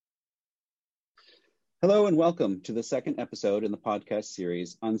Hello and welcome to the second episode in the podcast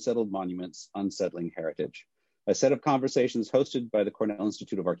series, Unsettled Monuments, Unsettling Heritage, a set of conversations hosted by the Cornell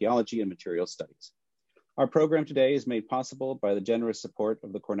Institute of Archaeology and Material Studies. Our program today is made possible by the generous support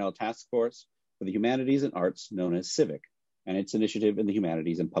of the Cornell Task Force for the Humanities and Arts, known as CIVIC, and its initiative in the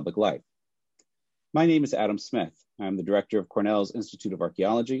humanities and public life. My name is Adam Smith. I'm the director of Cornell's Institute of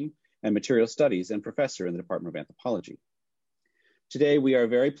Archaeology and Material Studies and professor in the Department of Anthropology. Today, we are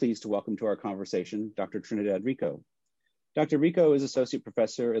very pleased to welcome to our conversation Dr. Trinidad Rico. Dr. Rico is Associate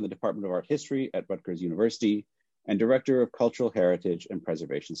Professor in the Department of Art History at Rutgers University and Director of Cultural Heritage and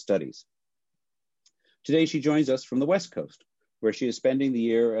Preservation Studies. Today, she joins us from the West Coast, where she is spending the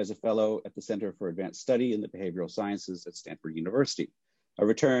year as a fellow at the Center for Advanced Study in the Behavioral Sciences at Stanford University, a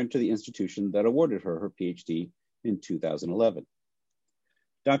return to the institution that awarded her PhD in 2011.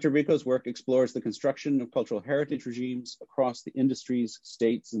 Dr. Rico's work explores the construction of cultural heritage regimes across the industries,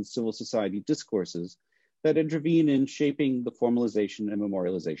 states, and civil society discourses that intervene in shaping the formalization and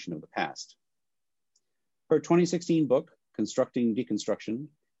memorialization of the past. Her 2016 book, Constructing Deconstruction: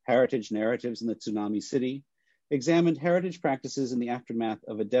 Heritage Narratives in the Tsunami City, examined heritage practices in the aftermath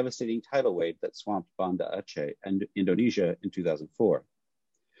of a devastating tidal wave that swamped Banda Aceh and Indonesia in 2004.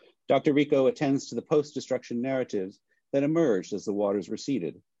 Dr. Rico attends to the post-destruction narratives that emerged as the waters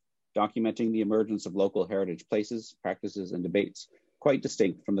receded, documenting the emergence of local heritage places, practices, and debates quite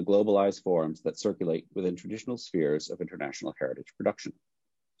distinct from the globalized forums that circulate within traditional spheres of international heritage production.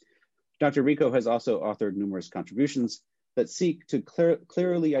 Dr. Rico has also authored numerous contributions that seek to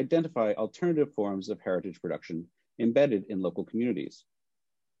clearly identify alternative forms of heritage production embedded in local communities.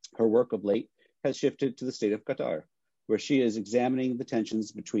 Her work of late has shifted to the state of Qatar, where she is examining the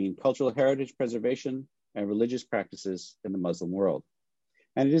tensions between cultural heritage preservation and religious practices in the Muslim world.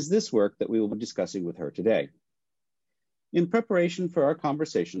 And it is this work that we will be discussing with her today. In preparation for our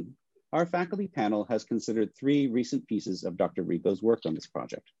conversation, our faculty panel has considered three recent pieces of Dr. Rico's work on this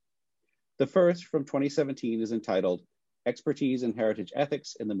project. The first, from 2017, is entitled Expertise in Heritage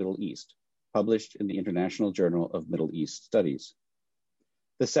Ethics in the Middle East, published in the International Journal of Middle East Studies.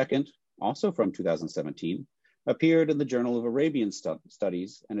 The second, also from 2017, appeared in the Journal of Arabian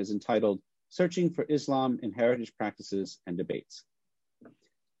Studies and is entitled Searching for Islam in Heritage Practices and Debates.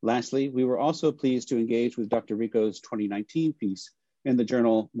 Lastly, we were also pleased to engage with Dr. Rico's 2019 piece in the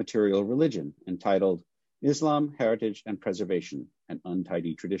journal Material Religion, entitled Islam, Heritage, and Preservation, an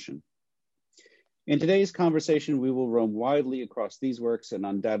Untidy Tradition. In today's conversation, we will roam widely across these works and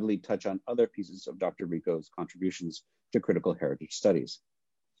undoubtedly touch on other pieces of Dr. Rico's contributions to critical heritage studies.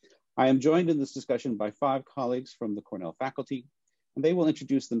 I am joined in this discussion by 5 colleagues from the Cornell faculty, and they will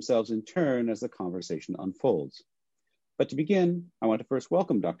introduce themselves in turn as the conversation unfolds. But to begin, I want to first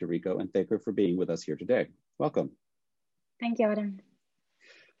welcome Dr. Rico and thank her for being with us here today. Welcome. Thank you, Adam.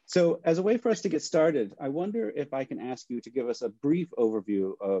 So as a way for us to get started, I wonder if I can ask you to give us a brief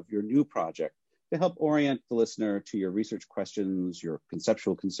overview of your new project to help orient the listener to your research questions, your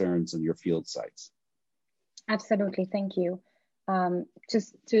conceptual concerns, and your field sites. Absolutely, thank you.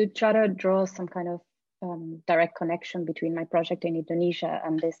 Just to try to draw some kind of direct connection between my project in Indonesia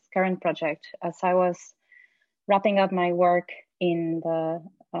and this current project. As I was wrapping up my work in the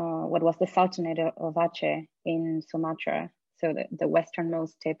what was the Sultanate of Aceh in Sumatra, so the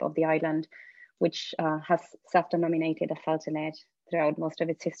westernmost tip of the island, which has self-denominated a sultanate throughout most of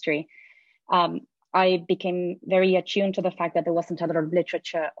its history. I became very attuned to the fact that there wasn't a lot of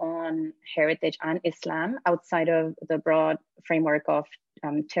literature on heritage and Islam outside of the broad framework of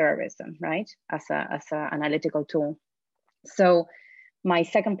terrorism, right, as a analytical tool. So my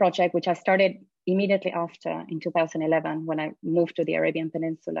second project, which I started immediately after in 2011, when I moved to the Arabian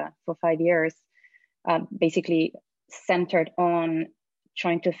Peninsula for 5 years, basically centered on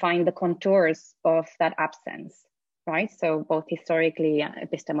trying to find the contours of that absence, right? So both historically,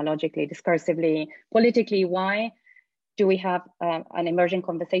 epistemologically, discursively, politically, why do we have an emerging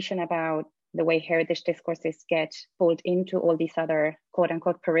conversation about the way heritage discourses get pulled into all these other quote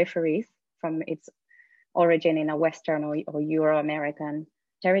unquote peripheries from its origin in a Western or Euro-American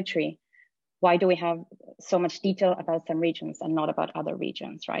territory? Why do we have so much detail about some regions and not about other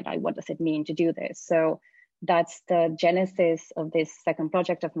regions, right? What does it mean to do this? So that's the genesis of this second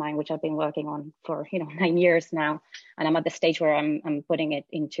project of mine, which I've been working on for 9 years now. And I'm at the stage where I'm putting it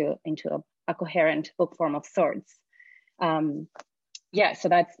into a coherent book form of sorts. Yeah, so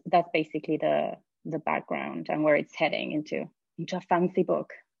that's basically the background and where it's heading into a fancy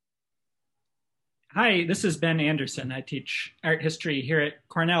book. Hi, this is Ben Anderson. I teach art history here at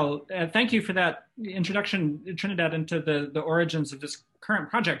Cornell. Thank you for that introduction, Trinidad, into the origins of this current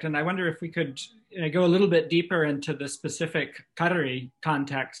project. And I wonder if we could go a little bit deeper into the specific Qatari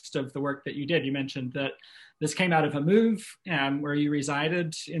context of the work that you did. You mentioned that this came out of a move where you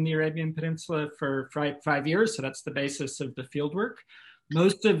resided in the Arabian Peninsula for 5 years. So that's the basis of the fieldwork.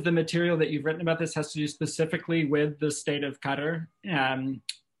 Most of the material that you've written about this has to do specifically with the state of Qatar.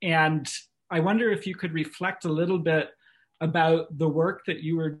 And I wonder if you could reflect a little bit about the work that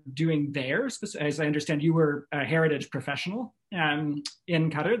you were doing there. As I understand, you were a heritage professional in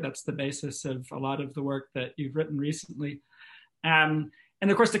Qatar. That's the basis of a lot of the work that you've written recently. And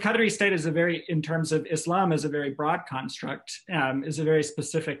of course, the Qatari state is in terms of Islam, is a very broad construct, is a very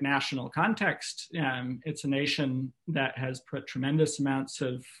specific national context. It's a nation that has put tremendous amounts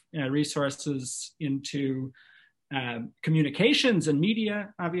of resources into communications and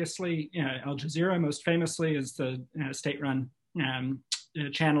media. Obviously, Al Jazeera, most famously, is the state-run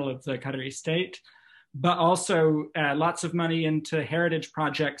channel of the Qatari state, but also lots of money into heritage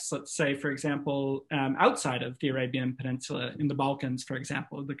projects, let's say, for example, outside of the Arabian Peninsula, in the Balkans, for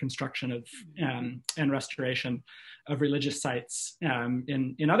example, the construction of and restoration of religious sites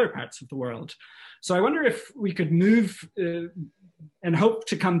in other parts of the world. So I wonder if we could move and hope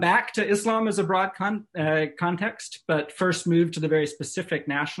to come back to Islam as a broad context, but first move to the very specific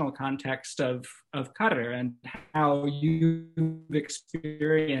national context of Qatar and how you've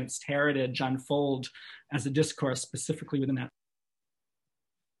experienced heritage unfold as a discourse specifically within that.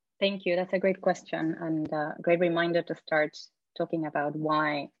 Thank you. That's a great question and a great reminder to start talking about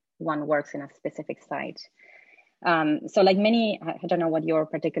why one works in a specific site. So like many, I don't know what your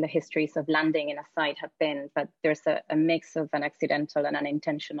particular histories of landing in a site have been, but there's a mix of an accidental and an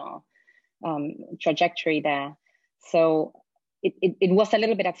intentional trajectory there. So it was a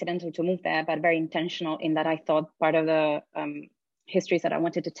little bit accidental to move there, but very intentional in that I thought part of the histories that I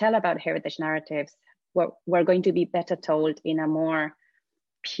wanted to tell about heritage narratives were going to be better told in a more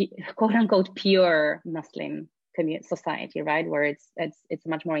quote unquote pure Muslim society, right? Where it's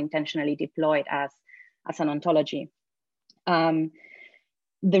much more intentionally deployed as an ontology. The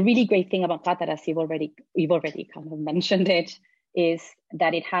really great thing about Qatar, as you've already kind of mentioned it, is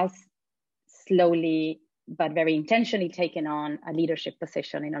that it has slowly but very intentionally taken on a leadership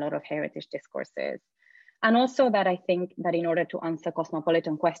position in a lot of heritage discourses. And also that I think that in order to answer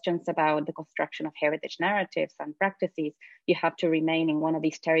cosmopolitan questions about the construction of heritage narratives and practices, you have to remain in one of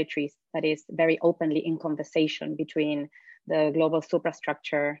these territories that is very openly in conversation between the global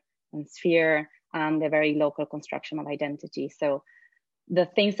superstructure and sphere and the very local construction of identity. So the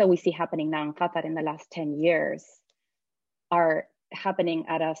things that we see happening now in Qatar in the last 10 years are happening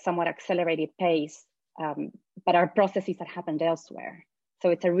at a somewhat accelerated pace, but are processes that happened elsewhere. So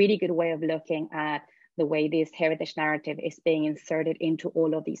it's a really good way of looking at the way this heritage narrative is being inserted into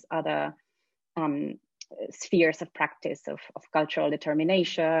all of these other spheres of practice of cultural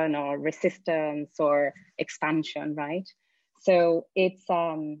determination or resistance or expansion, right? So it's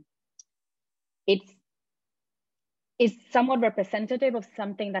somewhat representative of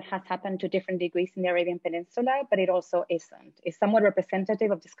something that has happened to different degrees in the Arabian Peninsula, but it also isn't. It's somewhat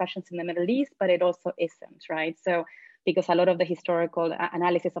representative of discussions in the Middle East, but it also isn't, right? So, because a lot of the historical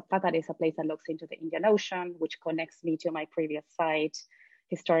analysis of Qatar is a place that looks into the Indian Ocean, which connects me to my previous site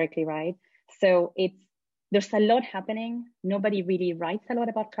historically, right? So there's a lot happening. Nobody really writes a lot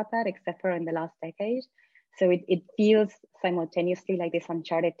about Qatar except for in the last decade. So it feels simultaneously like this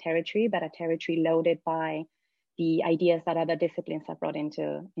uncharted territory, but a territory loaded by the ideas that other disciplines have brought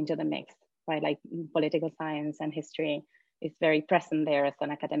into the mix, right? Like political science and history is very present there as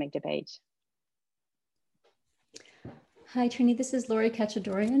an academic debate. Hi, Trini. This is Lori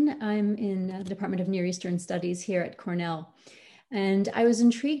Kachadorian. I'm in the Department of Near Eastern Studies here at Cornell. And I was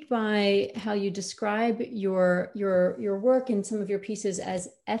intrigued by how you describe your work in some of your pieces as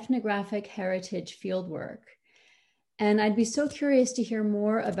ethnographic heritage fieldwork. And I'd be so curious to hear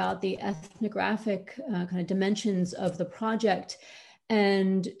more about the ethnographic kind of dimensions of the project,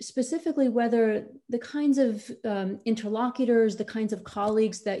 and specifically whether the kinds of interlocutors, the kinds of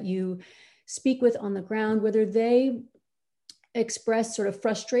colleagues that you speak with on the ground, whether they express sort of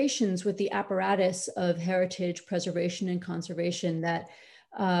frustrations with the apparatus of heritage preservation and conservation that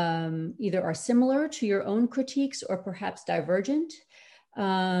either are similar to your own critiques or perhaps divergent.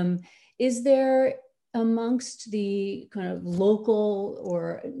 Is there amongst the kind of local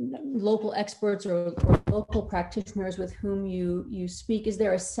experts or local practitioners with whom you speak, is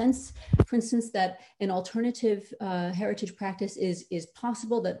there a sense, for instance, that an alternative heritage practice is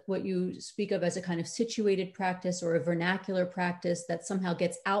possible, that what you speak of as a kind of situated practice or a vernacular practice that somehow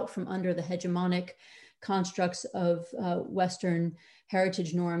gets out from under the hegemonic constructs of Western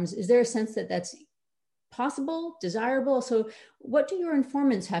heritage norms? Is there a sense that that's possible, desirable? So what do your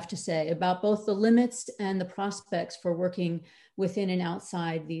informants have to say about both the limits and the prospects for working within and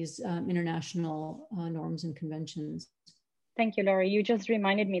outside these international norms and conventions? Thank you, Laurie. You just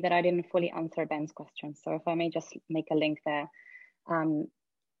reminded me that I didn't fully answer Ben's question. So if I may just make a link there.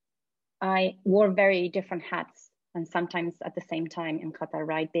 I wore very different hats, and sometimes at the same time in Qatar,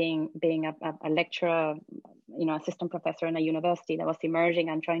 right? Being a lecturer, assistant professor in a university that was emerging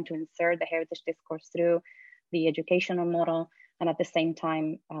and trying to insert the heritage discourse through the educational model, and at the same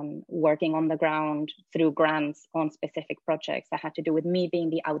time working on the ground through grants on specific projects that had to do with me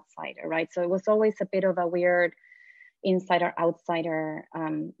being the outsider, right? So it was always a bit of a weird insider-outsider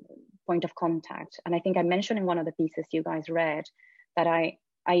point of contact. And I think I mentioned in one of the pieces you guys read that I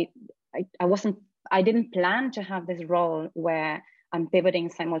didn't plan to have this role where I'm pivoting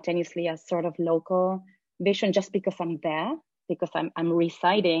simultaneously as sort of local vision just because I'm there, because I'm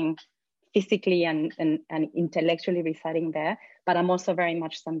residing physically and intellectually residing there, but I'm also very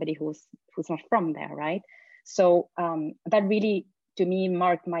much somebody who's not from there, right? So that really, to me,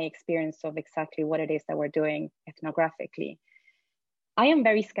 marked my experience of exactly what it is that we're doing ethnographically. I am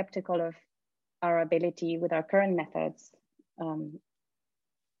very skeptical of our ability with our current methods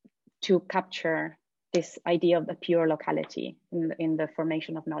to capture this idea of the pure locality in the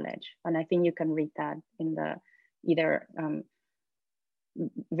formation of knowledge. And I think you can read that in the either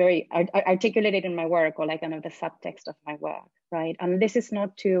very articulated in my work or like kind of the subtext of my work, right? And this is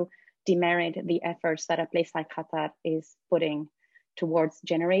not to demerit the efforts that a place like Qatar is putting towards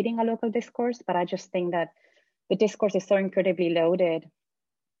generating a local discourse, but I just think that the discourse is so incredibly loaded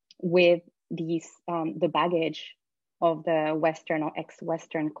with these the baggage of the Western or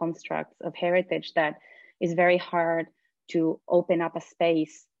ex-Western constructs of heritage that is very hard to open up a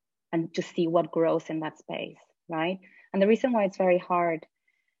space and to see what grows in that space, right? And the reason why it's very hard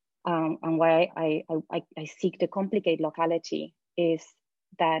and why I seek to complicate locality is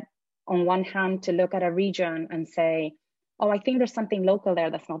that on one hand, to look at a region and say, oh, I think there's something local there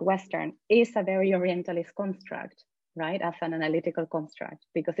that's not Western, is a very Orientalist construct, right? As an analytical construct,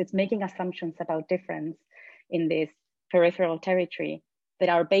 because it's making assumptions about difference in this peripheral territory that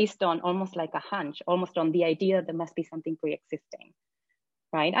are based on almost like a hunch, almost on the idea that there must be something pre-existing,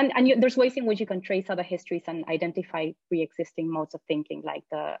 right? And there's ways in which you can trace other histories and identify pre-existing modes of thinking, like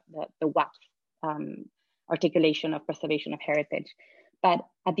the Waqf articulation of preservation of heritage. But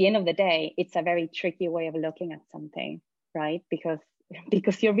at the end of the day, it's a very tricky way of looking at something, right? Because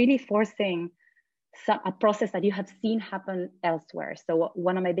you're really forcing a process that you have seen happen elsewhere. So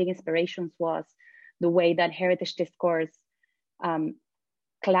one of my big inspirations was the way that heritage discourse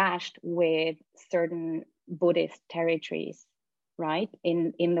clashed with certain Buddhist territories, right?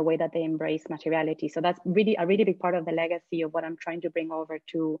 In the way that they embrace materiality. So that's really a really big part of the legacy of what I'm trying to bring over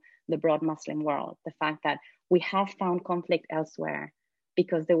to the broad Muslim world. The fact that we have found conflict elsewhere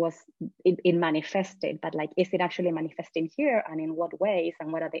because it manifested, but like, is it actually manifesting here, and in what ways,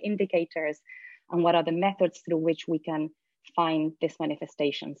 and what are the indicators, and what are the methods through which we can find this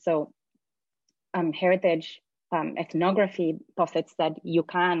manifestation? So heritage ethnography posits that you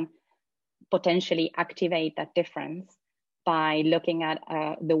can potentially activate that difference by looking at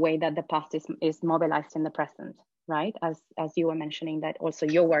the way that the past is mobilized in the present, right? As you were mentioning, that also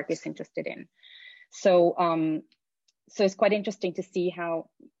your work is interested in. So so it's quite interesting to see how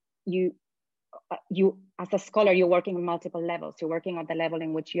you as a scholar, you're working on multiple levels. You're working on the level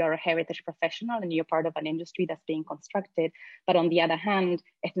in which you're a heritage professional and you're part of an industry that's being constructed. But on the other hand,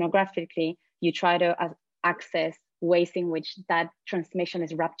 ethnographically, you try to access ways in which that transmission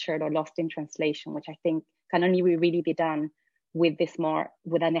is ruptured or lost in translation, which I think can only really be done with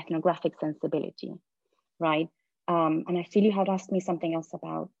an ethnographic sensibility, right? And I feel you had asked me something else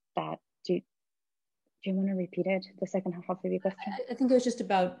about that. Do you want to repeat it, the second half of your question? I think it was just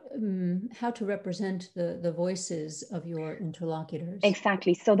about how to represent the voices of your interlocutors.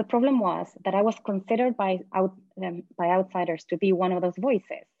 Exactly. So the problem was that I was considered by outsiders to be one of those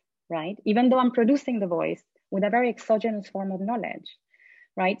voices, right? Even though I'm producing the voice with a very exogenous form of knowledge,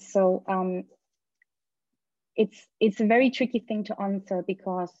 right? So it's a very tricky thing to answer,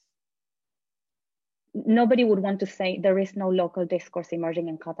 because nobody would want to say there is no local discourse emerging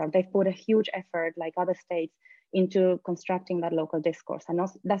in Qatar. They've put a huge effort, like other states, into constructing that local discourse. And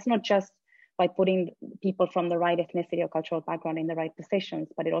that's not just by putting people from the right ethnicity or cultural background in the right positions,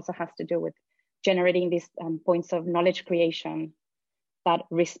 but it also has to do with generating these points of knowledge creation that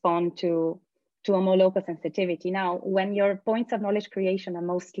respond to a more local sensitivity. Now, when your points of knowledge creation are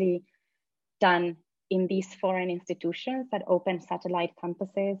mostly done in these foreign institutions that open satellite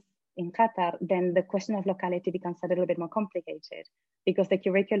campuses in Qatar, then the question of locality becomes a little bit more complicated, because the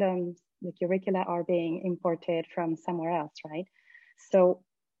curricula are being imported from somewhere else, right? So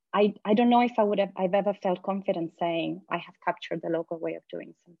I don't know if I've ever felt confident saying I have captured the local way of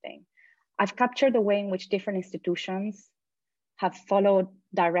doing something. I've captured the way in which different institutions have followed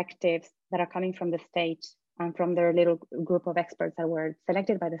directives that are coming from the state and from their little group of experts that were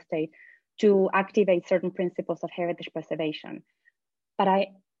selected by the state to activate certain principles of heritage preservation. But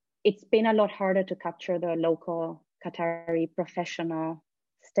it's been a lot harder to capture the local Qatari professional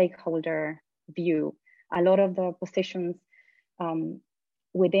stakeholder view. A lot of the positions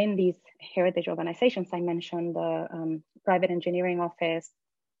within these heritage organizations, I mentioned the private engineering office,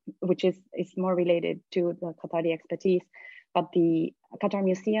 which is more related to the Qatari expertise, but the Qatar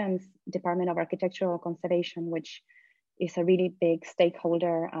Museum's Department of Architectural Conservation, which is a really big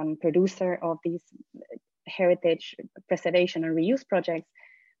stakeholder and producer of these heritage preservation and reuse projects,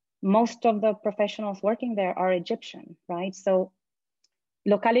 most of the professionals working there are Egyptian, right? So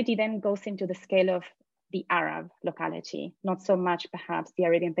locality then goes into the scale of the Arab locality, not so much perhaps the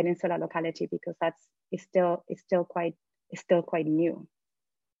Arabian Peninsula locality, because is still quite new.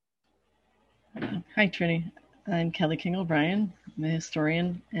 Hi, Trini. I'm Kelly King O'Brien. I'm a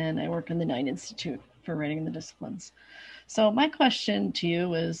historian, and I work in the Knight Institute for Writing in the Disciplines. So my question to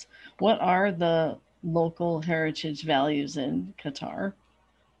you is, what are the local heritage values in Qatar?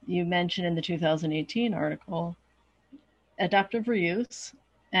 You mentioned in the 2018 article, adaptive reuse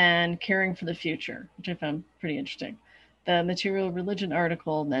and caring for the future, which I found pretty interesting. The Material Religion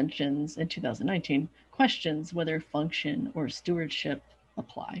article mentions in 2019, questions whether function or stewardship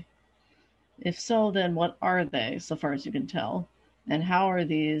apply. If so, then what are they, so far as you can tell? And how are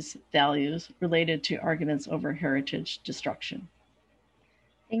these values related to arguments over heritage destruction?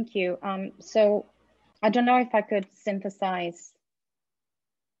 Thank you. So I don't know if I could synthesize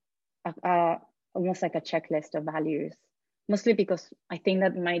almost like a checklist of values, mostly because I think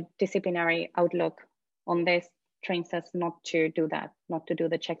that my disciplinary outlook on this trains us not to do that, not to do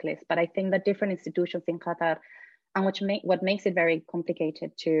the checklist. But I think that different institutions in Qatar, and what makes it very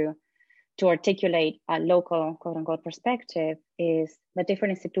complicated to articulate a local, quote unquote, perspective is that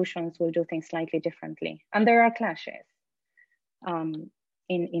different institutions will do things slightly differently. And there are clashes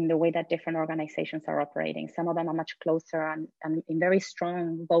in the way that different organizations are operating. Some of them are much closer and in very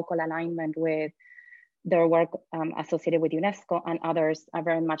strong vocal alignment with their work associated with UNESCO, and others are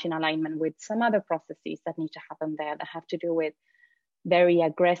very much in alignment with some other processes that need to happen there that have to do with very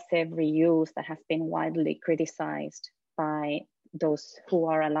aggressive reuse that has been widely criticized by those who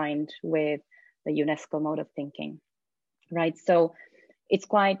are aligned with the UNESCO mode of thinking, right? So that's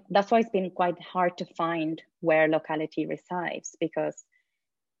why it's been quite hard to find where locality resides, because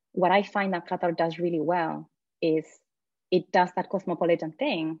what I find that Qatar does really well is it does that cosmopolitan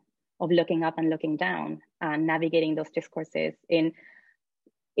thing of looking up and looking down and navigating those discourses in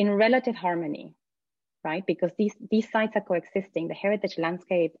relative harmony, right? Because these sites are coexisting, the heritage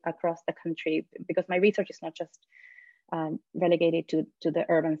landscape across the country, because my research is not just relegated to the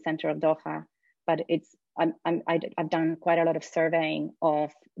urban center of Doha, but I've done quite a lot of surveying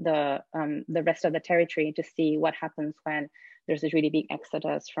of the rest of the territory to see what happens when there's this really big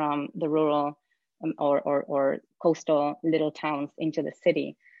exodus from the rural or coastal little towns into the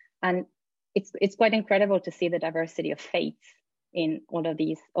city. And it's quite incredible to see the diversity of faiths in all of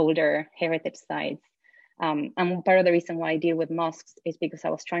these older heritage sites. And part of the reason why I deal with mosques is because I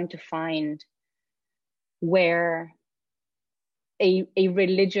was trying to find where a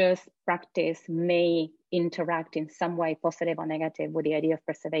religious practice may interact in some way, positive or negative, with the idea of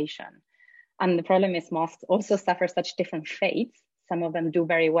preservation. And the problem is mosques also suffer such different fates. Some of them do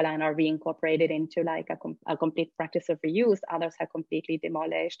very well and are reincorporated into like a complete practice of reuse. Others are completely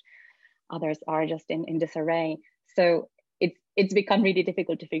demolished. Others are just in disarray. So it's become really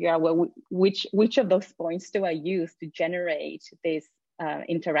difficult to figure out, well, which of those points do I use to generate this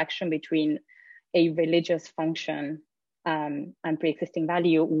interaction between a religious function and pre-existing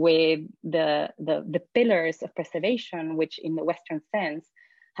value with the pillars of preservation, which in the Western sense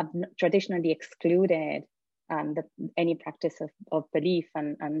have traditionally excluded any practice of belief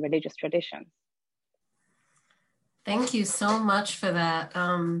and religious traditions. Thank you so much for that.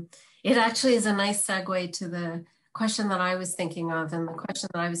 It actually is a nice segue to the question that I was thinking of, and the question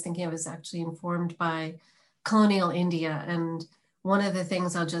that I was thinking of is actually informed by colonial India. And one of the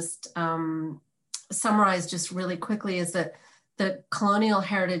things I'll just summarize just really quickly is that the colonial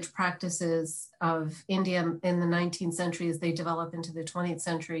heritage practices of India in the 19th century, as they develop into the 20th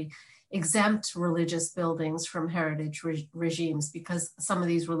century, exempt religious buildings from heritage regimes, because some of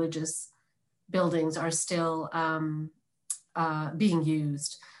these religious buildings are still being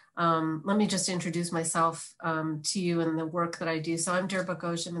used. Let me just introduce myself to you and the work that I do. So I'm Dirba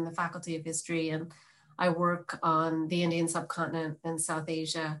Ghosh. I'm in the Faculty of History, and I work on the Indian subcontinent and South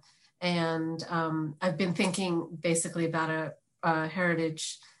Asia. And I've been thinking basically about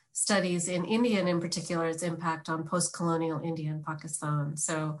heritage studies in India, and in particular, its impact on post-colonial India and Pakistan.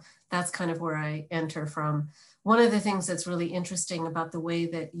 So that's kind of where I enter from. One of the things that's really interesting about the way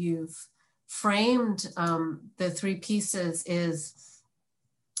that you've framed the three pieces is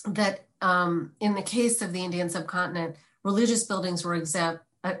that in the case of the Indian subcontinent, religious buildings were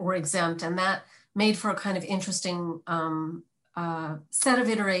exempt, and that made for a kind of interesting set of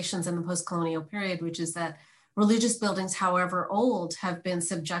iterations in the post-colonial period, which is that religious buildings, however old, have been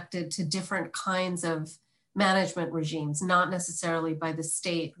subjected to different kinds of management regimes, not necessarily by the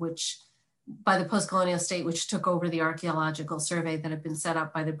state, by the post-colonial state, which took over the archaeological survey that had been set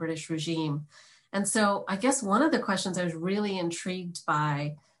up by the British regime. And so I guess one of the questions I was really intrigued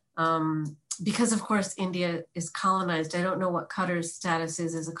by, because of course India is colonized, I don't know what Qatar's status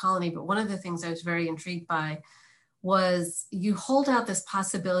is as a colony, but one of the things I was very intrigued by was you hold out this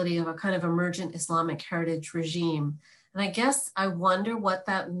possibility of a kind of emergent Islamic heritage regime. And I guess I wonder what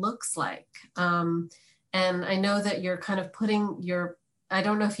that looks like. And I know that you're kind of I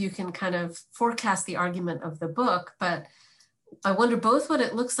don't know if you can kind of forecast the argument of the book, but I wonder both what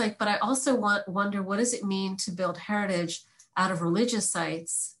it looks like, but I also wonder what does it mean to build heritage out of religious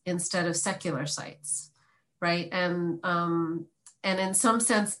sites instead of secular sites, right? And in some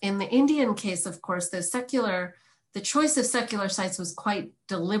sense, in the Indian case, of course, the choice of secular sites was quite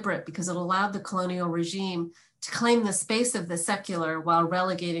deliberate because it allowed the colonial regime to claim the space of the secular while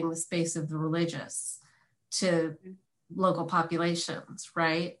relegating the space of the religious to local populations,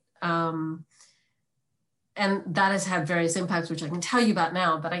 right? And that has had various impacts, which I can tell you about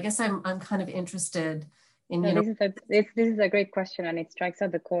now, but I guess I'm kind of interested in, This is a great question, and it strikes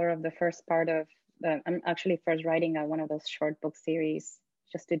at the core of the first part of I'm actually first writing one of those short book series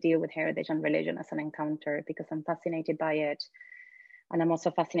just to deal with heritage and religion as an encounter, because I'm fascinated by it. And I'm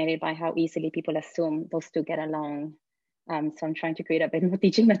also fascinated by how easily people assume those two get along. So I'm trying to create a bit more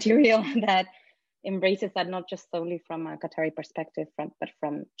teaching material that embraces that, not just solely from a Qatari perspective, but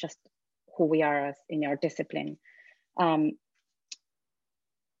from just who we are as in our discipline.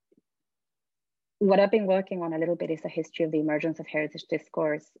 What I've been working on a little bit is the history of the emergence of heritage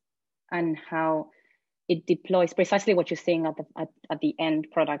discourse and how it deploys precisely what you're seeing at the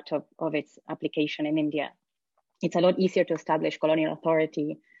end product of its application in India. It's a lot easier to establish colonial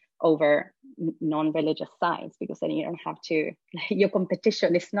authority over non-religious sites, because then you don't have to, your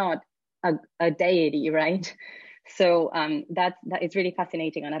competition is not a deity, right? So that is really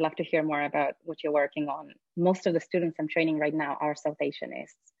fascinating, and I'd love to hear more about what you're working on. Most of the students I'm training right now are South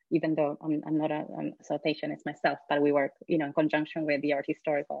Asianists, even though I'm not a South Asianist myself, but we work, in conjunction with the art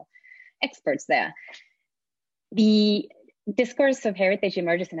historical experts there. The discourse of heritage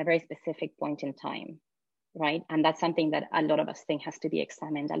emerges in a very specific point in time, right? And that's something that a lot of us think has to be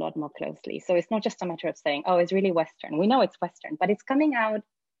examined a lot more closely. So it's not just a matter of saying, oh, it's really Western. We know it's Western, but it's coming out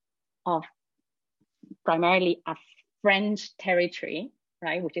of primarily a French territory,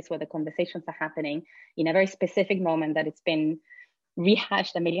 right? Which is where the conversations are happening in a very specific moment that it's been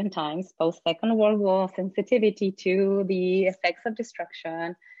rehashed a million times, post Second World War, sensitivity to the effects of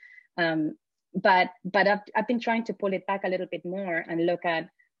destruction. But I've been trying to pull it back a little bit more and look at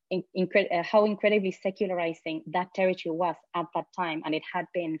how incredibly secularizing that territory was at that time, and it had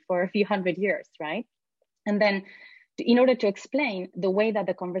been for a few hundred years, right? And then in order to explain the way that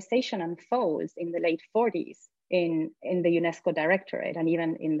the conversation unfolds in the late 40s in the UNESCO Directorate, and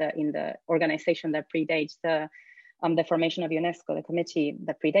even in the organization that predates the formation of UNESCO, the committee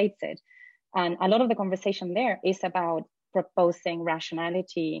that predates it. And a lot of the conversation there is about proposing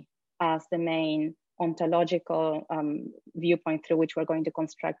rationality as the main ontological viewpoint through which we're going to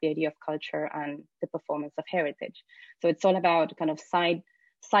construct the idea of culture and the performance of heritage. So it's all about kind of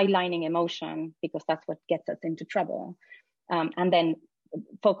sidelining emotion, because that's what gets us into trouble. And then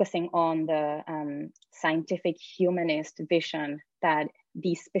focusing on the scientific humanist vision that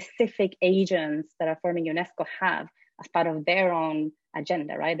these specific agents that are forming UNESCO have as part of their own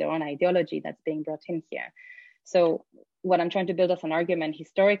agenda, right? Their own ideology that's being brought in here. So what I'm trying to build as an argument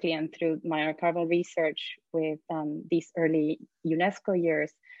historically and through my archival research with these early UNESCO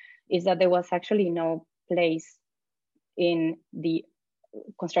years is that there was actually no place in the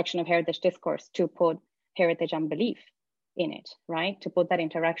construction of heritage discourse to put heritage and belief in it, right? To put that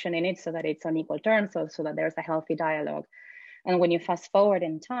interaction in it so that it's on equal terms, so that there's a healthy dialogue. And when you fast forward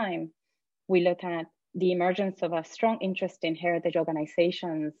in time, we look at the emergence of a strong interest in heritage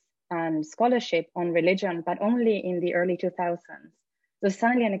organizations and scholarship on religion, but only in the early 2000s. There's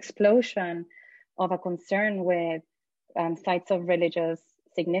suddenly an explosion of a concern with sites of religious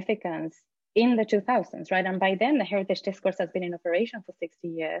significance in the 2000s, right? And by then, the heritage discourse has been in operation for 60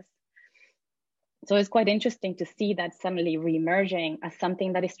 years. So it's quite interesting to see that suddenly re-emerging as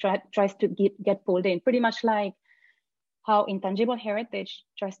something that is tries to get pulled in, pretty much like how intangible heritage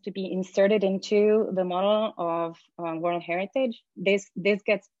tries to be inserted into the model of world heritage. This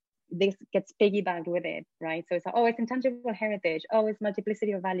gets piggybacked with it, right? So it's like, oh, it's intangible heritage. Oh, it's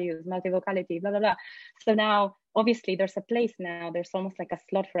multiplicity of values, multivocality, blah, blah, blah. So now, obviously, there's a place now, there's almost like a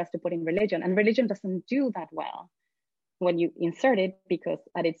slot for us to put in religion, and religion doesn't do that well when you insert it, because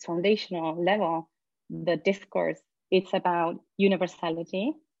at its foundational level, the discourse, it's about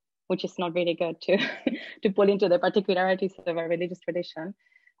universality, which is not really good to, to pull into the particularities of a religious tradition.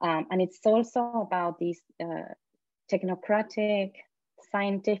 And it's also about this technocratic,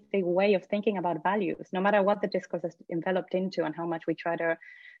 scientific way of thinking about values, no matter what the discourse is enveloped into and how much we try to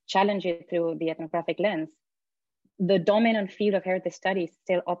challenge it through the ethnographic lens. The dominant field of heritage studies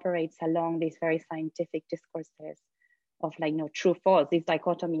still operates along these very scientific discourses of like, true, false, these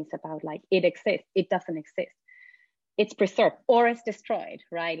dichotomies about like, it exists, it doesn't exist. It's preserved or it's destroyed,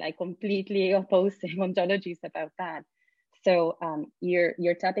 right? Like completely opposing ontologies about that. So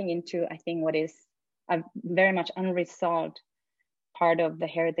you're tapping into, I think, what is a very much unresolved part of the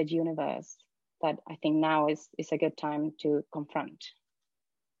heritage universe that I think now is a good time to confront.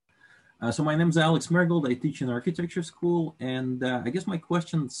 So my name is Alex Mergold. I teach in architecture school, and I guess my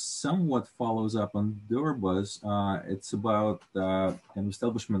question somewhat follows up on Durba's. It's about kind of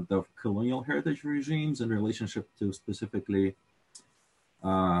establishment of colonial heritage regimes in relationship to specifically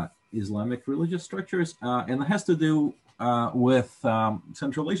Islamic religious structures, and it has to do with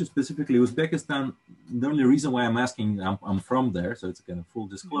Central Asia, specifically Uzbekistan. The only reason why I'm asking, I'm from there, so it's a kind of full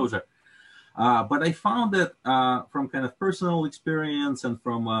disclosure. But I found that from kind of personal experience and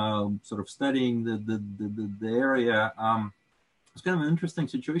from sort of studying the area, it's kind of an interesting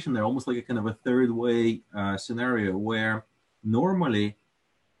situation there, almost like a kind of a third way scenario where normally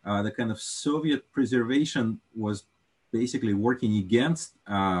the kind of Soviet preservation was basically working against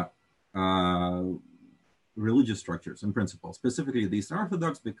religious structures in principle, specifically the Eastern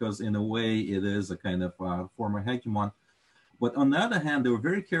Orthodox, because in a way it is a kind of former hegemon. But on the other hand, they were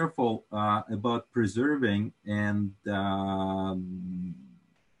very careful about preserving and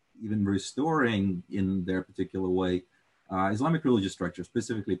even restoring in their particular way Islamic religious structures,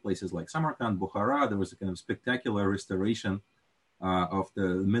 specifically places like Samarkand, Bukhara. There was a kind of spectacular restoration of the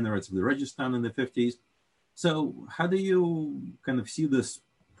minarets of the Rajasthan in the 50s. So how do you kind of see this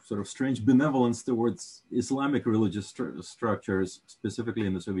sort of strange benevolence towards Islamic religious structures, specifically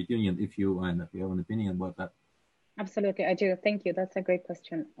in the Soviet Union, if you have an opinion about that? Absolutely, I do. Thank you. That's a great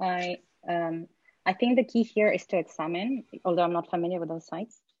question. I think the key here is to examine, although I'm not familiar with those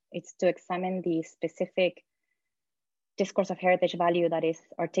sites, it's to examine the specific discourse of heritage value that is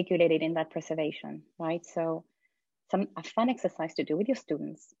articulated in that preservation, right? So a fun exercise to do with your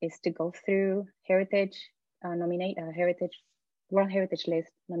students is to go through heritage, World Heritage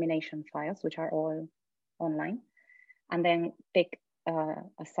List nomination files, which are all online, and then pick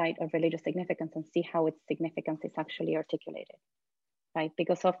a site of religious significance and see how its significance is actually articulated, right?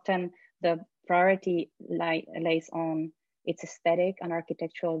 Because often the priority lays on its aesthetic and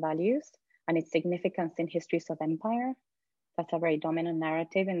architectural values and its significance in histories of empire. That's a very dominant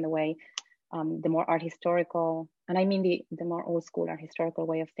narrative in the way the more art historical, and I mean the more old school art historical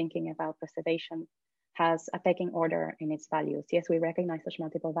way of thinking about preservation has a pecking order in its values. Yes, we recognize such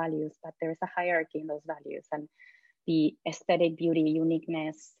multiple values, but there is a hierarchy in those values, and the aesthetic beauty,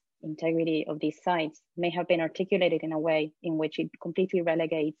 uniqueness, integrity of these sites may have been articulated in a way in which it completely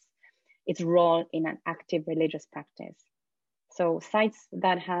relegates its role in an active religious practice. So sites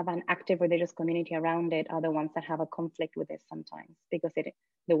that have an active religious community around it are the ones that have a conflict with it sometimes, because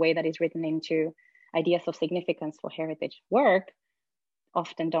the way that it's written into ideas of significance for heritage work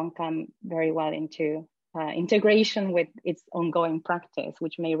often don't come very well into integration with its ongoing practice,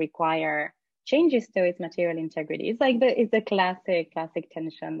 which may require changes to its material integrity. It's like the classic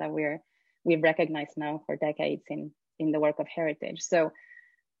tension that we've recognized now for decades in the work of heritage. So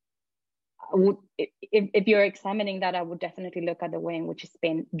if you're examining that, I would definitely look at the way in which it's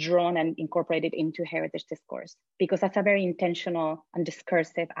been drawn and incorporated into heritage discourse, because that's a very intentional and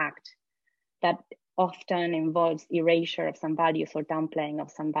discursive act that often involves erasure of some values or downplaying of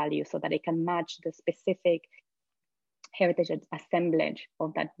some values so that it can match the specific heritage assemblage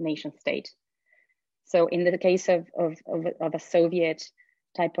of that nation state. So in the case of a Soviet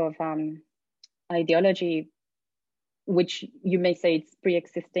type of ideology, which you may say it's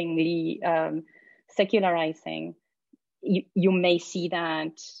pre-existingly secularizing, you may see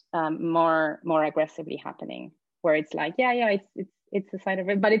that more aggressively happening, where it's like, it's the side of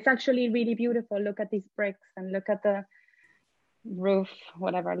it, but it's actually really beautiful. Look at these bricks and look at the roof,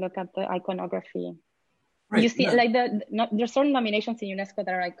 whatever. Look at the iconography. Right. You see, like there's certain nominations in UNESCO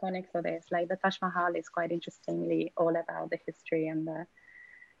that are iconic for this. Like the Taj Mahal is quite interestingly all about the history and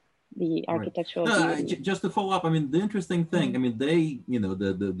the architectural beauty. Just to follow up, I mean, the interesting thing, I mean, they,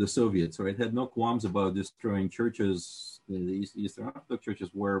 the Soviets, right, had no qualms about destroying churches, the Eastern Orthodox churches,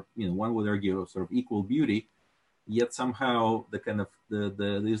 where, one would argue sort of equal beauty, yet somehow the kind of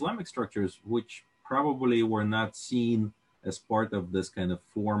the Islamic structures, which probably were not seen as part of this kind of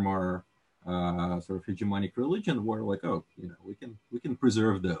former sort of hegemonic religion, were like, oh, we can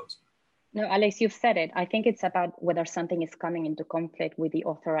preserve those. No, Alex, you've said it. I think it's about whether something is coming into conflict with the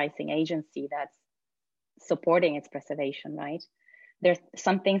authorizing agency that's supporting its preservation, right? There's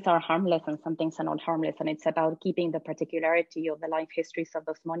some things are harmless and some things are not harmless, and it's about keeping the particularity of the life histories of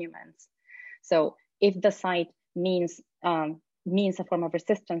those monuments. So if the site means a form of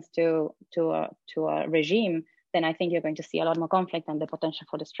resistance to a regime, then I think you're going to see a lot more conflict and the potential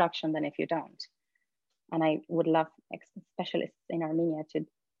for destruction than if you don't. And I would love specialists in Armenia to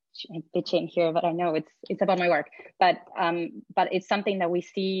pitch in here, but I know it's about my work. But it's something that we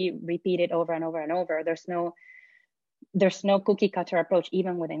see repeated over and over and over. There's no cookie cutter approach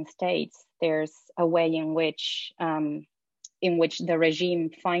even within states. There's a way in which the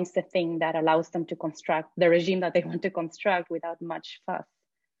regime finds the thing that allows them to construct the regime that they want to construct without much fuss.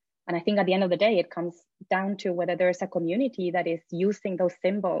 And I think at the end of the day, it comes down to whether there's a community that is using those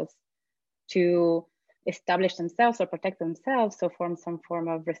symbols to establish themselves or protect themselves, or form some form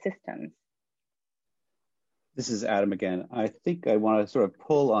of resistance. This is Adam again. I think I want to sort of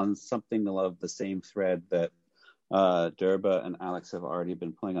pull on something of the same thread that Durba and Alex have already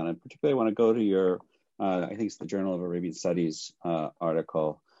been pulling on. And particularly I want to go to your, I think it's the Journal of Arabian Studies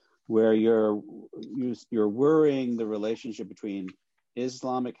article, where you're worrying the relationship between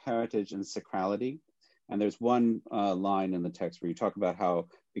Islamic heritage and sacrality. And there's one line in the text where you talk about how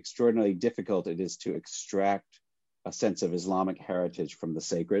extraordinarily difficult it is to extract a sense of Islamic heritage from the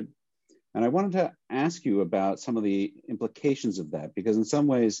sacred. And I wanted to ask you about some of the implications of that, because in some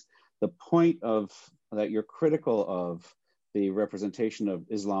ways, the point of that you're critical of the representation of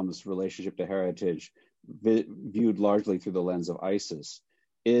Islam's relationship to heritage viewed largely through the lens of ISIS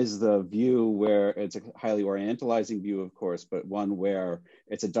is the view where it's a highly orientalizing view, of course, but one where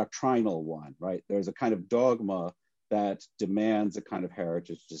it's a doctrinal one, right? There's a kind of dogma that demands a kind of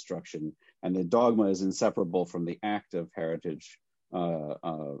heritage destruction, and the dogma is inseparable from the act of heritage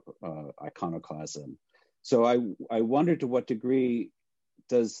iconoclasm. So I wonder, to what degree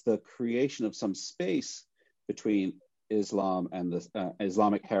does the creation of some space between Islam and the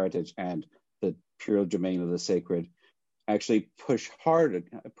Islamic heritage and the pure domain of the sacred actually push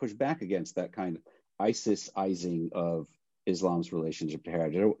back against that kind of ISIS-izing of Islam's relationship to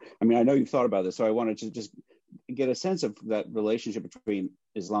heritage? I mean, I know you've thought about this, so I wanted to just get a sense of that relationship between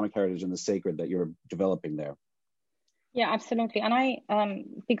Islamic heritage and the sacred that you're developing there. Yeah, absolutely. And I,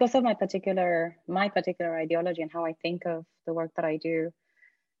 because of my particular ideology and how I think of the work that I do,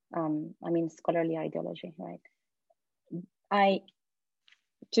 I mean, scholarly ideology, right?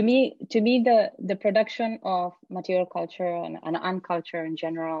 To me, the production of material culture and unculture in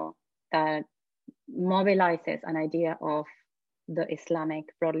general that mobilizes an idea of the Islamic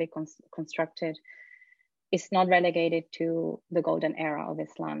broadly constructed is not relegated to the golden era of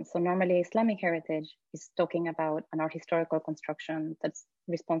Islam. So normally Islamic heritage is talking about an art historical construction that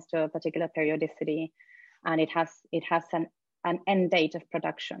responds to a particular periodicity, and it has an end date of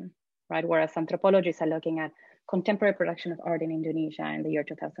production, right? Whereas anthropologists are looking at contemporary production of art in Indonesia in the year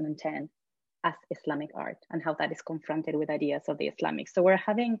 2010 as Islamic art, and how that is confronted with ideas of the Islamic. So we're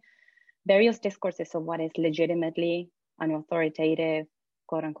having various discourses of what is legitimately an authoritative,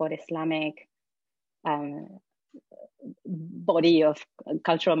 quote unquote, Islamic body of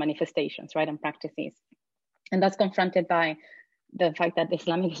cultural manifestations, right, and practices. And that's confronted by the fact that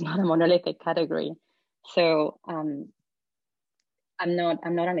Islamic is not a monolithic category. So I'm not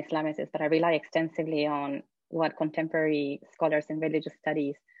an Islamicist, but I rely extensively on what contemporary scholars in religious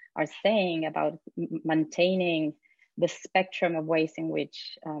studies are saying about maintaining the spectrum of ways in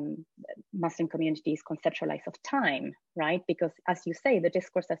which Muslim communities conceptualize of time, right? Because as you say, the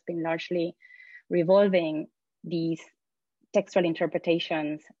discourse has been largely revolving these textual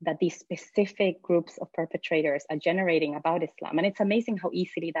interpretations that these specific groups of perpetrators are generating about Islam. And it's amazing how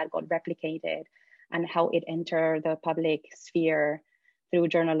easily that got replicated and how it entered the public sphere through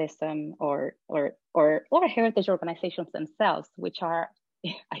journalism or heritage organizations themselves, which are,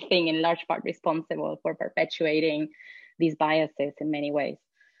 I think, in large part responsible for perpetuating these biases in many ways.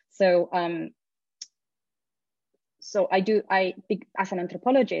 So as an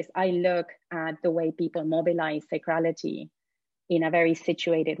anthropologist, I look at the way people mobilize sacrality in a very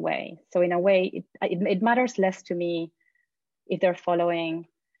situated way. So in a way, it matters less to me if they're following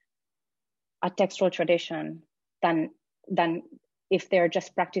a textual tradition than if they're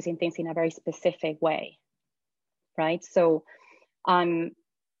just practicing things in a very specific way, right? So I'm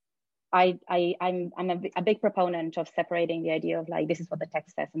a big proponent of separating the idea of like, this is what the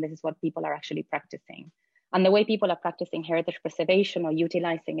text says and this is what people are actually practicing. And the way people are practicing heritage preservation or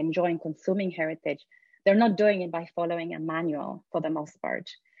utilizing, enjoying, consuming heritage, they're not doing it by following a manual for the most part.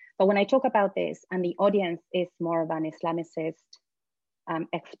 But when I talk about this and the audience is more of an Islamicist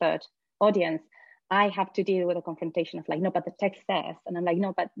expert audience, I have to deal with a confrontation of like, no, but the text says, and I'm like,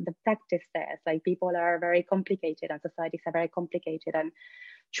 no, but the practice says, like people are very complicated and societies are very complicated and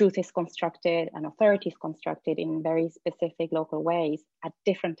truth is constructed and authority is constructed in very specific local ways at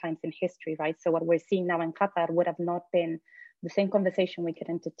different times in history, right? So what we're seeing now in Qatar would have not been the same conversation we could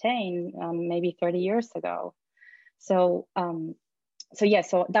entertain maybe 30 years ago. So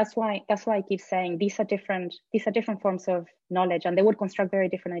so that's why I keep saying these are different forms of knowledge, and they would construct very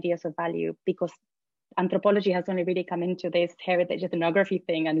different ideas of value, because anthropology has only really come into this heritage ethnography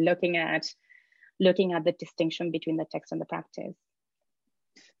thing and looking at the distinction between the text and the practice.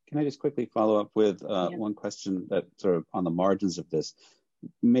 Can I just quickly follow up with one question that sort of on the margins of this?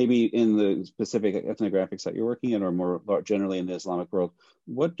 Maybe in the specific ethnographics that you're working in, or more generally in the Islamic world,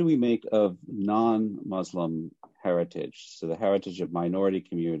 what do we make of non-Muslim heritage? So the heritage of minority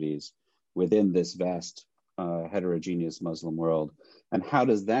communities within this vast heterogeneous Muslim world, and how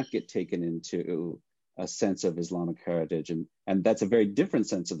does that get taken into a sense of Islamic heritage? And that's a very different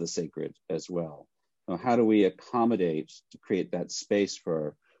sense of the sacred as well. So how do we accommodate to create that space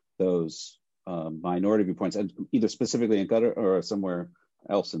for those minority viewpoints, and either specifically in Qatar or somewhere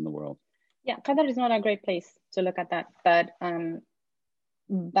else in the world? Yeah, Qatar is not a great place to look at that, but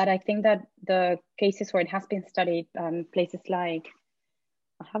I think that the cases where it has been studied, places like,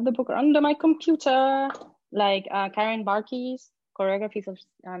 I have the book under my computer, like Karen Barkey's choreographies of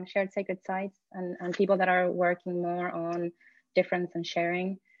shared sacred sites, and people that are working more on difference and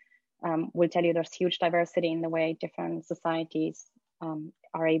sharing will tell you there's huge diversity in the way different societies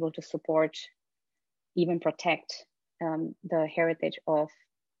are able to support, even protect the heritage of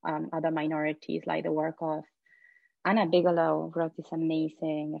other minorities, like the work of Anna Bigelow wrote this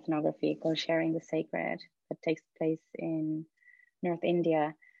amazing ethnography called Sharing the Sacred that takes place in North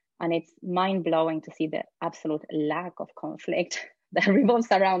India. And it's mind-blowing to see the absolute lack of conflict that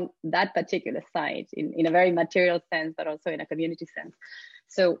revolves around that particular site in a very material sense, but also in a community sense.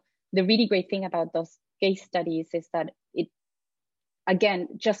 So the really great thing about those case studies is that it, again,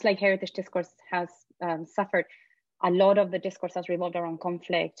 just like heritage discourse has suffered, a lot of the discourse has revolved around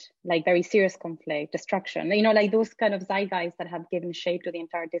conflict, like very serious conflict, destruction, you know, like those kind of zeitgeists that have given shape to the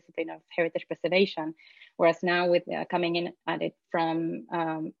entire discipline of heritage preservation. Whereas now with coming in at it from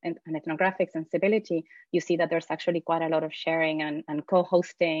an ethnographic sensibility, you see that there's actually quite a lot of sharing and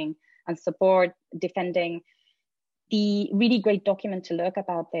co-hosting and support, defending. The really great document to look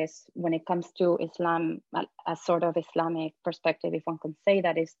about this when it comes to Islam, a sort of Islamic perspective, if one can say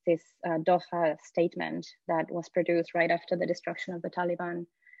that, is this Doha statement that was produced right after the destruction of the Taliban,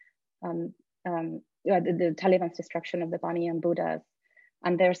 the Taliban's destruction of the Bamiyan Buddhas.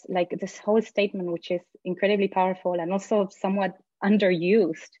 And there's like this whole statement, which is incredibly powerful and also somewhat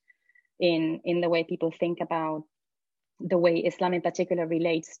underused in the way people think about the way Islam in particular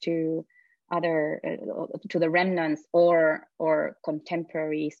relates to to the remnants or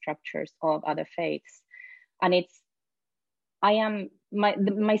contemporary structures of other faiths. And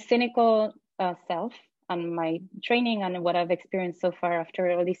my cynical self and my training and what I've experienced so far after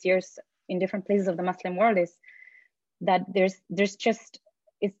all these years in different places of the Muslim world is that there's just,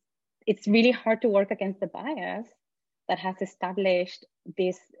 it's really hard to work against the bias that has established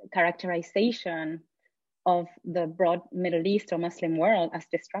this characterization of the broad Middle East or Muslim world as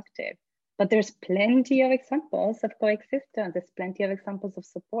destructive. But there's plenty of examples of coexistence. There's plenty of examples of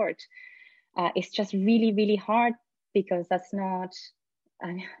support. It's just really, really hard because that's not,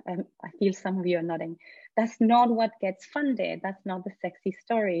 I feel some of you are nodding. That's not what gets funded. That's not the sexy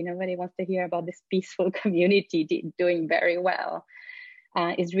story. Nobody wants to hear about this peaceful community doing very well.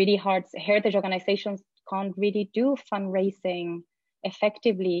 It's really hard. Heritage organizations can't really do fundraising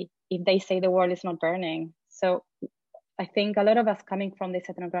effectively if they say the world is not burning. So I think a lot of us coming from this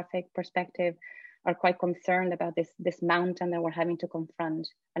ethnographic perspective are quite concerned about this mountain that we're having to confront.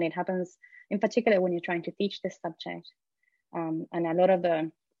 And it happens in particular when you're trying to teach this subject. And a lot of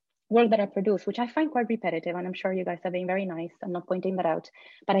the work that I produce, which I find quite repetitive, and I'm sure you guys are being very nice and not pointing that out,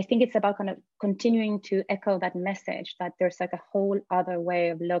 but I think it's about kind of continuing to echo that message that there's like a whole other way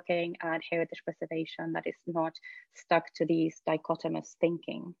of looking at heritage preservation that is not stuck to these dichotomous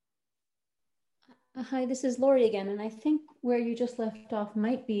thinking. Hi, this is Lori again, and I think where you just left off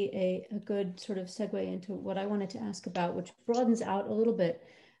might be a good sort of segue into what I wanted to ask about, which broadens out a little bit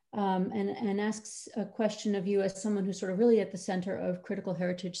and asks a question of you as someone who's sort of really at the center of critical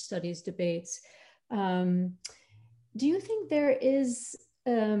heritage studies debates. Do you think there is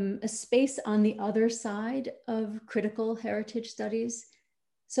a space on the other side of critical heritage studies?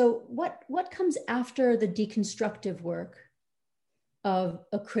 So what comes after the deconstructive work of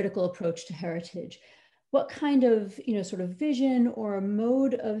a critical approach to heritage? What kind of, sort of vision or a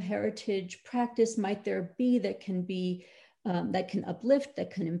mode of heritage practice might there be that can be, that can uplift, that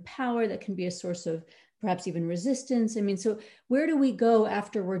can empower, that can be a source of perhaps even resistance? I mean, so where do we go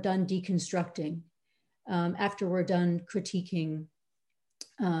after we're done deconstructing, after we're done critiquing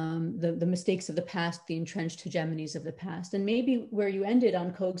the mistakes of the past, the entrenched hegemonies of the past? And maybe where you ended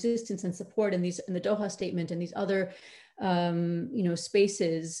on coexistence and support in the Doha Statement and these other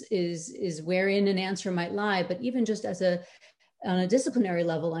spaces is wherein an answer might lie. But even just on a disciplinary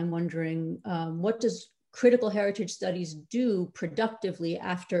level, I'm wondering, what does critical heritage studies do productively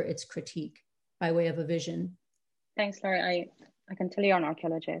after its critique by way of a vision? Thanks, Laura. I can tell you're an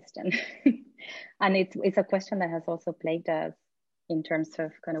archaeologist, and and it's a question that has also plagued us in terms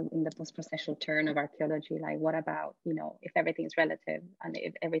of kind of in the post-processual turn of archaeology. Like, what about, if everything's relative and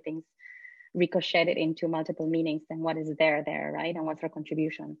if everything's ricocheted into multiple meanings, then what is there, right? And what's our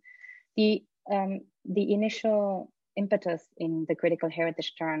contribution? The initial impetus in the critical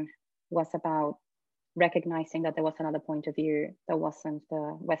heritage turn was about recognizing that there was another point of view that wasn't the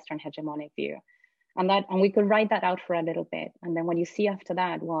Western hegemonic view. And we could write that out for a little bit. And then what you see after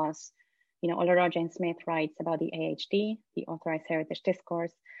that was, Olara Jane Smith writes about the AHD, the Authorized Heritage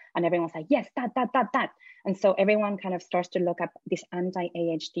Discourse, and everyone's like, yes, that. And so everyone kind of starts to look up these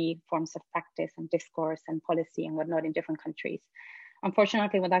anti-AHD forms of practice and discourse and policy and whatnot in different countries.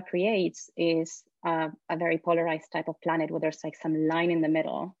 Unfortunately, what that creates is a very polarized type of planet where there's like some line in the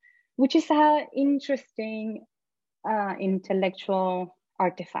middle, which is an interesting intellectual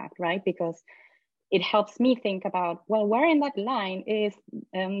artifact, right? Because it helps me think about, well, where in that line is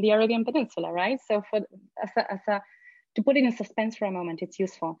the Arabian Peninsula, right? So to put it in suspense for a moment, it's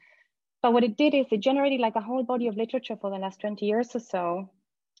useful. But what it did is it generated like a whole body of literature for the last 20 years or so,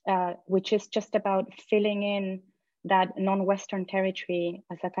 which is just about filling in that non-Western territory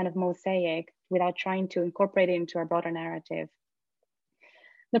as a kind of mosaic without trying to incorporate it into a broader narrative.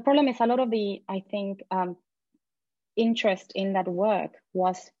 The problem is a lot of the, I think, interest in that work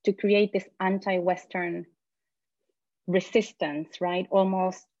was to create this anti-Western resistance, right?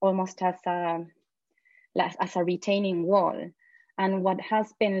 Almost as a retaining wall. And what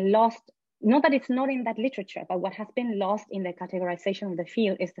has been lost, not that it's not in that literature, but what has been lost in the categorization of the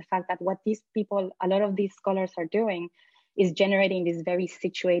field is the fact that what these people, a lot of these scholars are doing is generating this very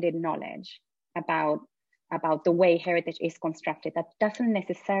situated knowledge about the way heritage is constructed that doesn't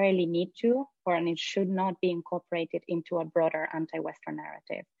necessarily need to, and it should not be incorporated into a broader anti-Western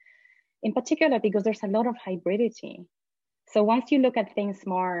narrative. In particular, because there's a lot of hybridity. So once you look at things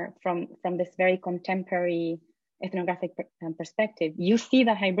more from this very contemporary ethnographic perspective, you see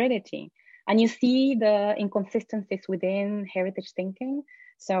the hybridity and you see the inconsistencies within heritage thinking.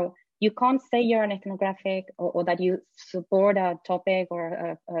 So you can't say you're an ethnographic or that you support a topic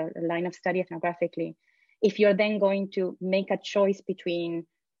or a line of study ethnographically if you're then going to make a choice between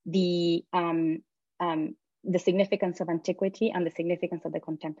the significance of antiquity and the significance of the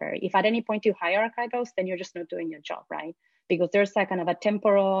contemporary. If at any point you hierarchize those, then you're just not doing your job, right? Because there's a kind of a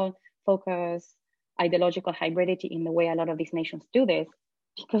temporal focus, ideological hybridity in the way a lot of these nations do this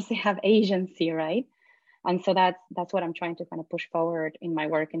because they have agency, right? And so that's what I'm trying to kind of push forward in my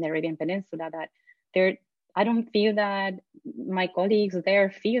work in the Arabian Peninsula, that I don't feel that my colleagues there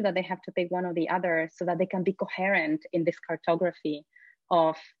feel that they have to pick one or the other so that they can be coherent in this cartography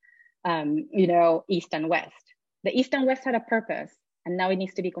of, East and West. The East and West had a purpose, and now it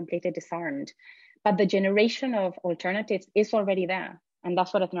needs to be completely disarmed. But the generation of alternatives is already there, and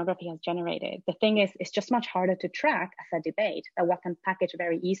that's what ethnography has generated. The thing is, it's just much harder to track as a debate that one can package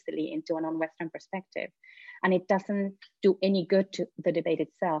very easily into a non-Western perspective. And it doesn't do any good to the debate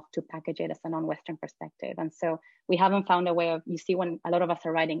itself to package it as a non-Western perspective. And so we haven't found a way of, you see when a lot of us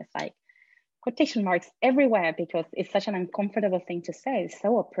are writing, it's like quotation marks everywhere because it's such an uncomfortable thing to say. It's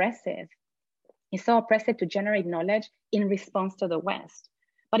so oppressive. It's so oppressive to generate knowledge in response to the West.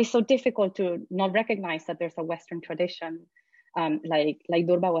 But it's so difficult to not recognize that there's a Western tradition Like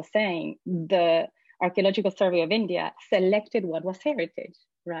Durba was saying, the Archaeological Survey of India selected what was heritage,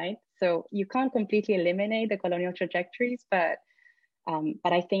 right? So you can't completely eliminate the colonial trajectories, but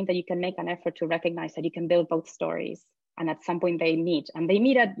I think that you can make an effort to recognize that you can build both stories, and at some point they meet, and they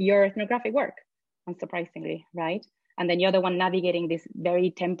meet at your ethnographic work, unsurprisingly, right? And then you're the one navigating this very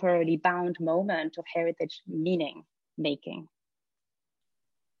temporarily bound moment of heritage meaning making.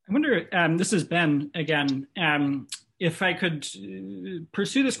 I wonder, this is Ben again, if I could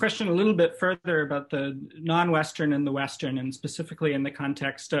pursue this question a little bit further about the non-Western and the Western, and specifically in the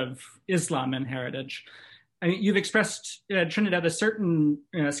context of Islam and heritage. I mean, you've expressed, Trinidad, a certain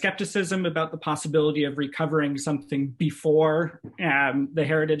skepticism about the possibility of recovering something before the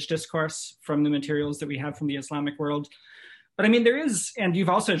heritage discourse from the materials that we have from the Islamic world. But I mean, there is, and you've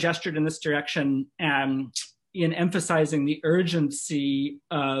also gestured in this direction in emphasizing the urgency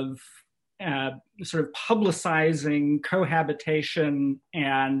of sort of publicizing cohabitation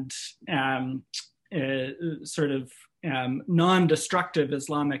and sort of non-destructive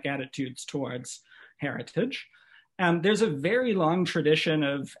Islamic attitudes towards heritage. There's a very long tradition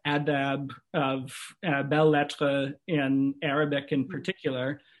of adab, of belles lettres in Arabic in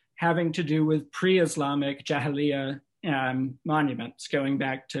particular, having to do with pre-Islamic Jahiliyyah monuments, going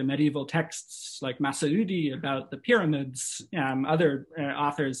back to medieval texts like Masaudi about the pyramids, other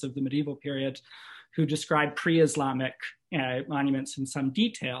authors of the medieval period who describe pre-Islamic monuments in some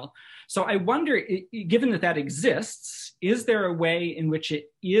detail. So I wonder, given that that exists, is there a way in which it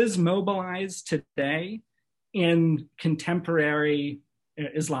is mobilized today in contemporary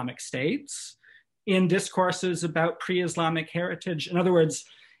Islamic states, in discourses about pre-Islamic heritage? In other words,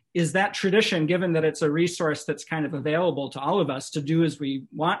 is that tradition, given that it's a resource that's kind of available to all of us to do as we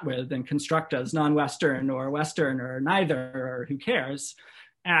want with and construct as non-Western or Western or neither, or who cares,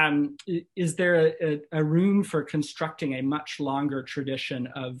 is there a room for constructing a much longer tradition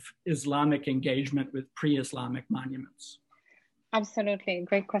of Islamic engagement with pre-Islamic monuments? Absolutely,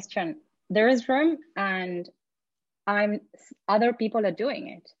 great question. There is room, and other people are doing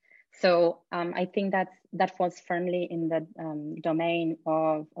it. So I think that falls firmly in the domain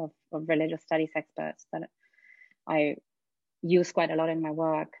of religious studies experts that I use quite a lot in my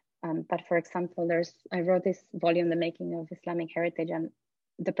work. But for example, I wrote this volume, The Making of Islamic Heritage, and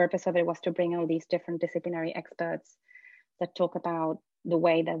the purpose of it was to bring all these different disciplinary experts that talk about the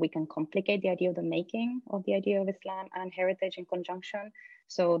way that we can complicate the idea of the making of the idea of Islam and heritage in conjunction.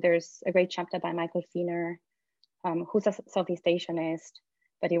 So there's a great chapter by Michael Feener, who's a Southeast Asianist,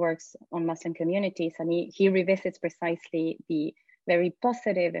 but he works on Muslim communities, and he revisits precisely the very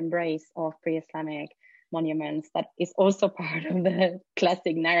positive embrace of pre-Islamic monuments that is also part of the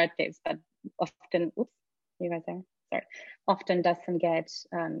classic narratives, but often, often doesn't get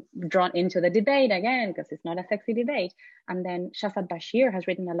drawn into the debate again, because it's not a sexy debate. And then Shahzad Bashir has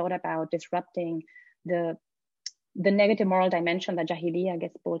written a lot about disrupting the negative moral dimension that Jahiliyyah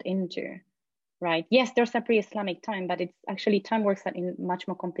gets pulled into, right? Yes, there's a pre-Islamic time, but it's actually time works in much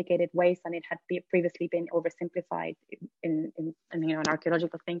more complicated ways than it had previously been oversimplified in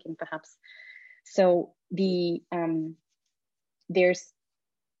archaeological thinking, perhaps. So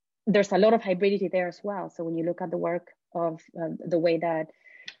there's a lot of hybridity there as well. So when you look at the work of the way that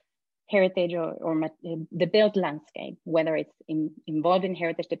heritage or the built landscape, whether it's involved in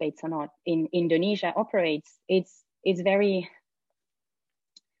heritage debates or not, in Indonesia operates, it's very,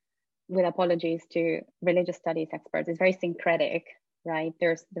 with apologies to religious studies experts, it's very syncretic, right?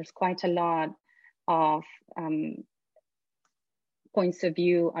 There's quite a lot of points of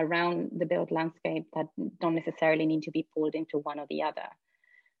view around the built landscape that don't necessarily need to be pulled into one or the other,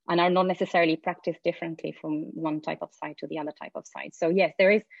 and are not necessarily practiced differently from one type of site to the other type of site. So yes,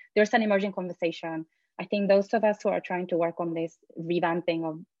 there's an emerging conversation. I think those of us who are trying to work on this revamping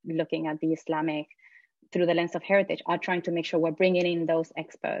of looking at the Islamic through the lens of heritage are trying to make sure we're bringing in those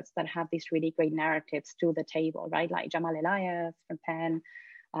experts that have these really great narratives to the table, right? Like Jamal Elias from Penn,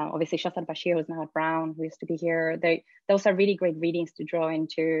 obviously Shahzad Bashir, who's now at Brown, who used to be here. Those are really great readings to draw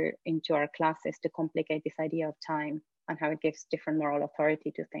into our classes to complicate this idea of time and how it gives different moral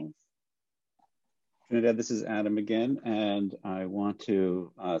authority to things. Trinidad, this is Adam again, and I want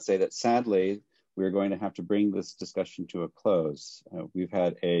to say that sadly, we're going to have to bring this discussion to a close. We've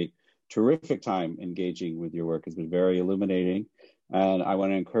had a terrific time engaging with your work. It's been very illuminating, and I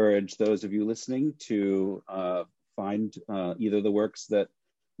want to encourage those of you listening to find either the works that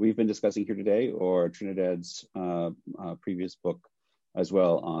we've been discussing here today or Trinidad's previous book as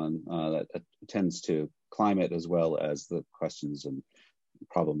well on that attends to climate as well as the questions and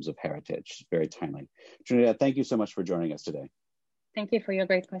problems of heritage. Very timely. Trinidad, thank you so much for joining us today. Thank you for your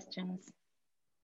great questions.